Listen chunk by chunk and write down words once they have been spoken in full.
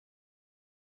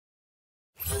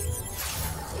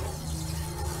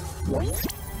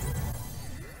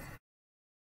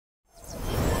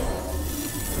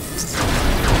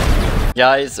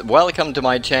Guys, welcome to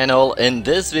my channel. In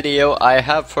this video I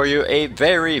have for you a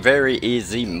very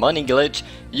easy money glitch.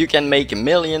 You can make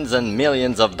millions and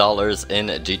millions of dollars in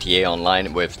GTA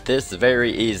Online with this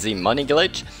very easy money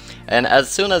glitch. And as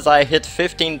soon as I hit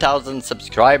 15,000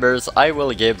 subscribers, I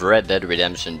will give Red Dead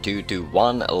Redemption 2 to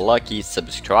one lucky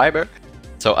subscriber.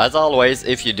 So as always,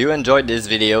 if you do enjoy this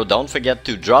video, don't forget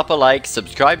to drop a like,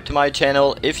 subscribe to my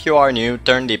channel. If you are new,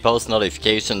 turn the post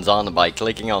notifications on by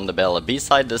clicking on the bell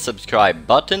beside the subscribe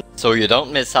button, so you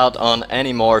don't miss out on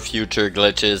any more future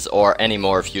glitches or any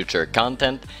more future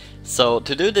content. So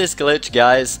to do this glitch,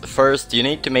 guys, first you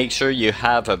need to make sure you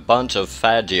have a bunch of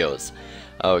Fagios.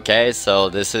 Okay, so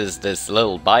this is this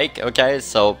little bike. Okay,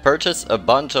 so purchase a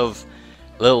bunch of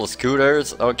little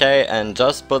scooters, okay, and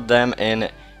just put them in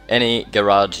any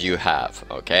garage you have.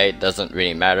 Okay, it doesn't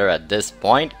really matter at this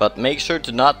point, but make sure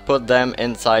to not put them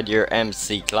inside your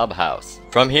MC clubhouse.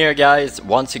 From here, guys,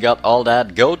 once you got all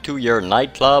that, go to your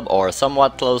nightclub or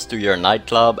somewhat close to your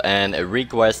nightclub and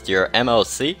request your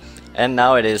MOC, and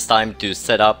now it is time to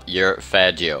set up your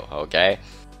Fagio. Okay,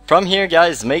 from here,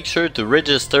 guys, make sure to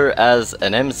register as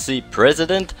an MC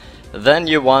president. Then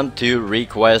you want to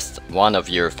request one of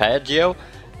your Fagio.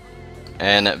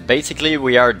 And basically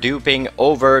we are duping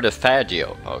over the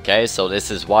Fagio, okay? So this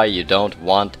is why you don't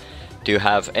want to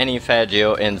have any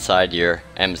Fagio inside your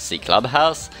MC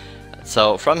clubhouse.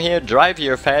 So from here, drive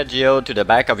your Fagio to the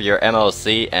back of your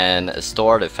MOC and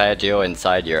store the Fagio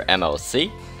inside your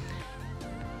MOC.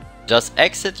 Just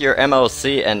exit your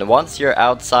MOC, and once you're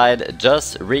outside,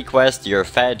 just request your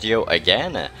Fagio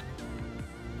again.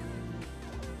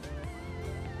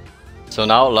 So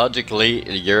now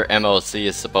logically your MOC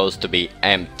is supposed to be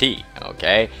empty,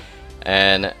 okay?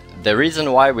 And the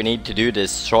reason why we need to do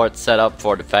this short setup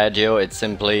for the Fagio, it's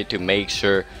simply to make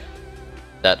sure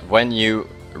that when you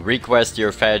request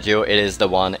your Fagio, it is the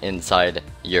one inside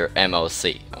your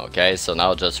MOC, okay? So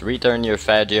now just return your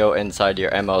Fagio inside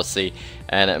your MOC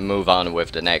and move on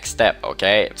with the next step,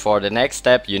 okay? For the next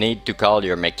step, you need to call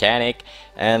your mechanic,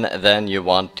 and then you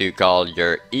want to call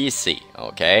your EC,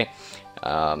 okay?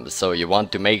 So you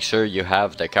want to make sure you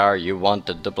have the car you want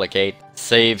to duplicate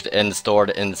saved and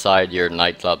stored inside your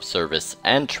nightclub service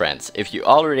entrance. If you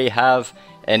already have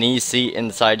an EC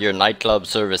inside your nightclub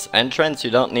service entrance, you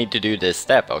don't need to do this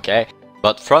step, okay?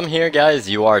 But from here, guys,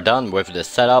 you are done with the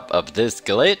setup of this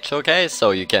glitch, okay? So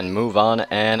you can move on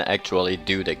and actually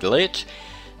do the glitch.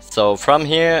 So from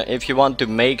here, if you want to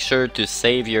make sure to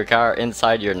save your car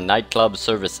inside your nightclub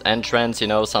service entrance, you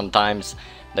know, sometimes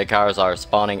the cars are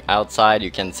spawning outside, you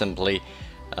can simply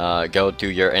go to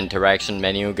your interaction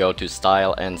menu, go to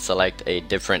style and select a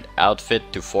different outfit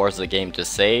to force the game to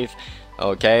save.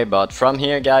 Okay, but from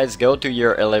here, guys, go to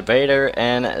your elevator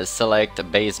and select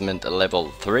basement level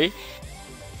 3.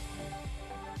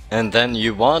 And then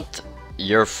you want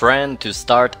your friend to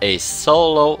start a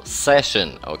solo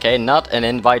session, okay? Not an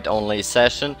invite only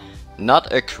session,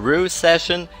 not a crew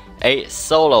session, a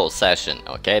solo session,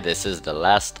 okay? This is the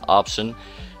last option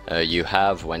you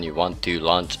have when you want to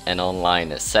launch an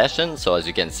online session. So as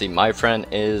you can see, my friend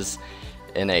is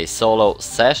in a solo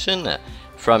session.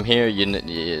 From here,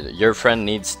 your friend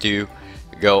needs to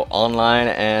go online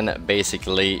and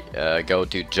basically go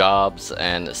to jobs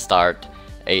and start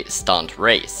a stunt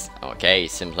race, okay? You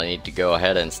simply need to go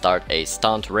ahead and start a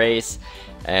stunt race,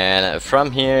 and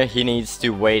from here he needs to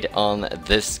wait on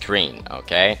this screen,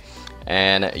 okay?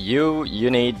 And you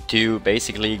need to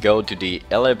basically go to the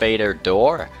elevator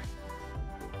door.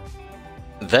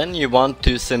 Then you want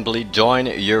to simply join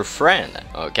your friend,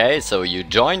 okay? So you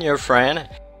join your friend,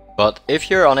 but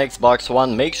if you're on Xbox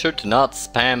One, make sure to not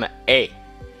spam A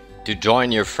to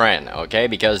join your friend, okay?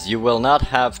 Because you will not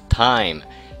have time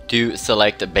to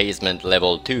select the basement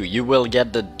level 2. You will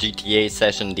get the GTA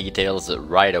session details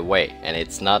right away, and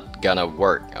it's not gonna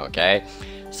work, okay?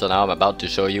 So now I'm about to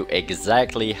show you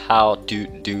exactly how to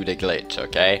do the glitch,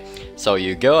 okay? So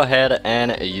you go ahead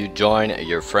and you join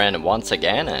your friend once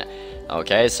again.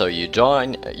 Okay, so you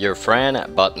join your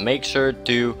friend, but make sure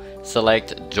to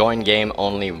select join game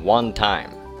only one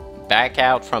time. Back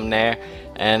out from there,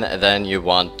 and then you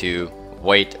want to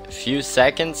wait a few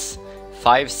seconds,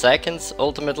 5 seconds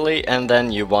ultimately, and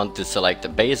then you want to select the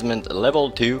basement level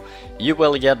 2. You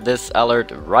will get this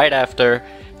alert right after,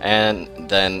 and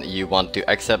then you want to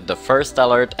accept the first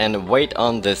alert and wait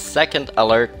on the second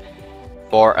alert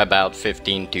for about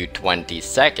 15 to 20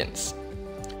 seconds.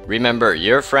 Remember,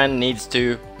 your friend needs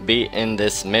to be in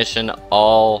this mission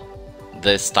all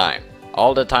this time.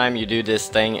 All the time you do this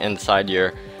thing inside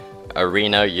your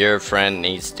arena, your friend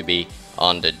needs to be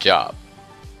on the job.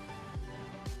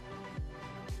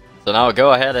 So now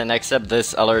go ahead and accept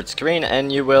this alert screen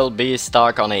and you will be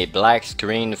stuck on a black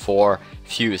screen for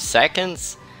few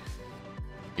seconds.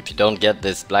 If you don't get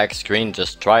this black screen,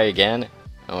 just try again,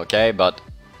 okay? But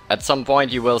at some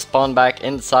point you will spawn back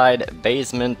inside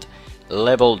basement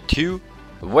level 2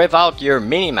 without your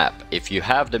minimap. If you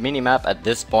have the minimap at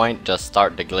this point, just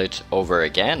start the glitch over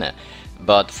again.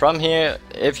 But from here,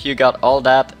 if you got all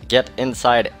that, get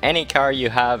inside any car you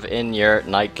have in your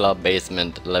nightclub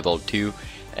basement level 2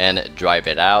 and drive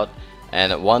it out.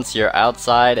 And once you're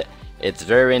outside, it's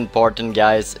very important,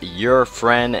 guys, your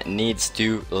friend needs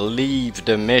to leave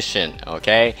the mission,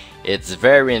 okay? It's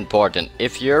very important.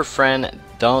 If your friend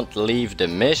don't leave the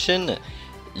mission,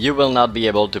 you will not be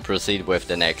able to proceed with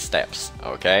the next steps,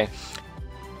 okay?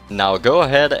 Now go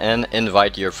ahead and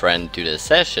invite your friend to the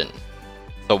session.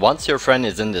 So once your friend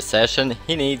is in the session,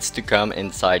 he needs to come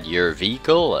inside your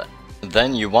vehicle.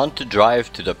 Then you want to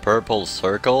drive to the purple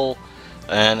circle,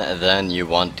 and then you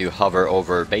want to hover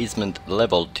over basement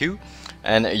level 2,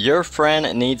 and your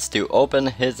friend needs to open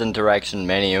his interaction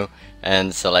menu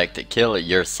and select kill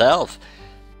yourself,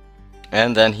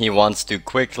 and then he wants to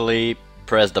quickly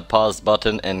press the pause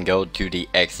button and go to the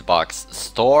Xbox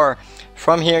store.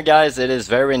 From here, guys, it is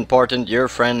very important, your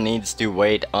friend needs to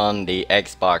wait on the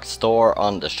Xbox store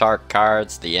on the shark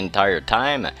cards the entire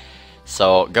time.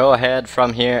 So go ahead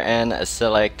from here and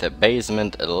select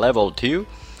basement level 2.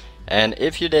 And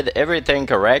if you did everything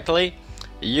correctly,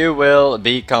 you will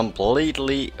be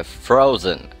completely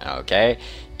frozen, okay?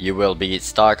 You will be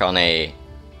stuck on a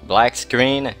black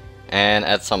screen, and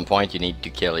at some point you need to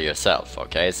kill yourself,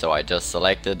 okay? So I just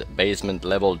selected basement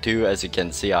level 2. As you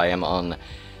can see, I am on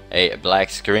a black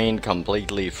screen,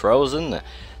 completely frozen.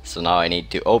 So now I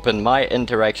need to open my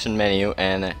interaction menu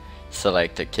and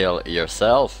select kill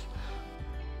yourself.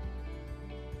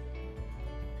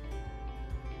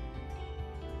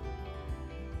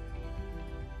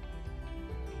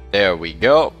 There we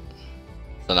go.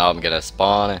 So now I'm gonna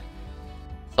spawn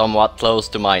somewhat close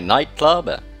to my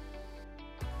nightclub.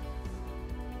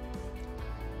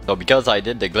 So because I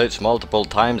did the glitch multiple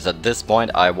times, at this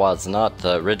point I was not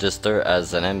registered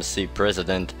as an MC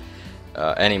president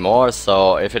anymore.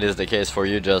 So if it is the case for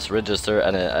you, just register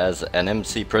as an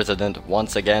MC president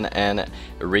once again and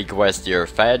request your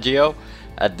Fagio.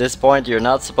 At this point you're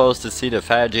not supposed to see the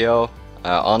Fagio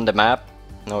on the map,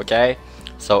 okay?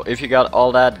 So if you got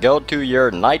all that, go to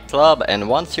your nightclub, and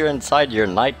once you're inside your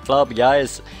nightclub,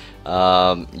 guys,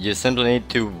 you simply need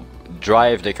to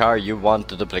drive the car you want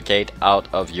to duplicate out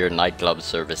of your nightclub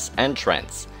service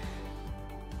entrance.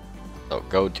 So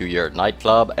go to your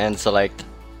nightclub and select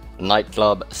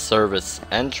nightclub service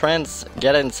entrance,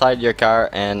 get inside your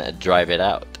car and drive it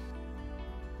out.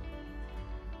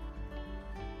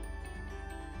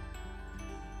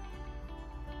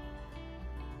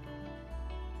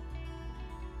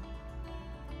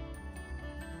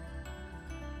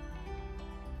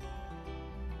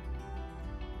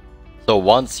 So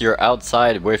once you're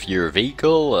outside with your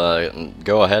vehicle,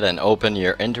 go ahead and open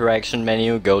your interaction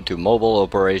menu, go to Mobile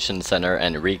Operations Center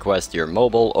and request your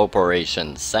Mobile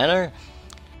Operations Center.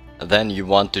 Then you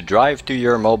want to drive to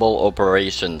your Mobile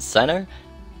Operations Center.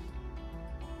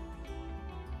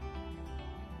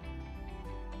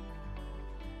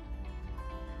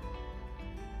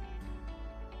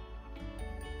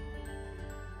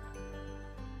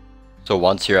 So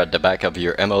once you're at the back of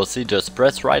your MOC, just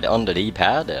press right on the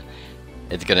D-pad.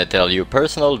 It's gonna tell you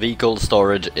personal vehicle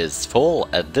storage is full.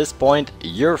 At this point,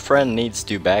 your friend needs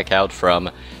to back out from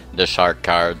the shark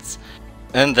cards,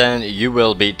 and then you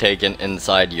will be taken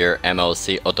inside your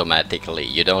MOC automatically.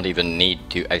 You don't even need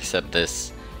to accept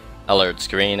this alert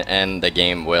screen, and the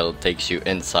game will take you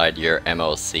inside your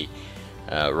MOC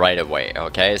right away,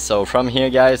 okay? So from here,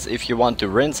 guys, if you want to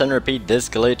rinse and repeat this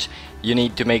glitch, you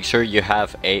need to make sure you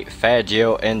have a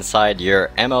Fagio inside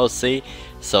your MOC.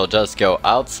 So just go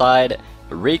outside,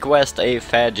 request a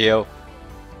Fagio,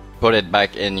 put it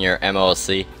back in your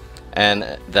MOC,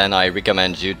 and then I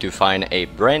recommend you to find a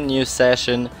brand new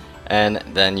session, and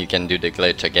then you can do the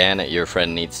glitch again. Your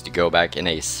friend needs to go back in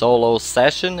a solo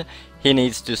session. He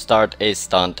needs to start a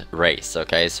stunt race,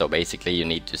 okay? So basically you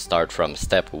need to start from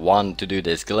step 1 to do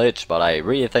this glitch, but I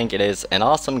really think it is an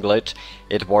awesome glitch.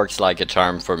 It works like a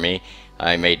charm for me.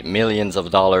 I made millions of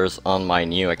dollars on my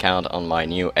new account, on my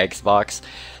new Xbox.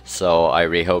 So I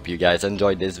really hope you guys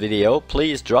enjoyed this video.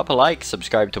 Please drop a like,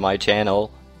 subscribe to my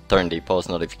channel, turn the post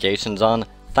notifications on.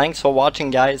 Thanks for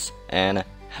watching, guys, and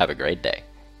have a great day.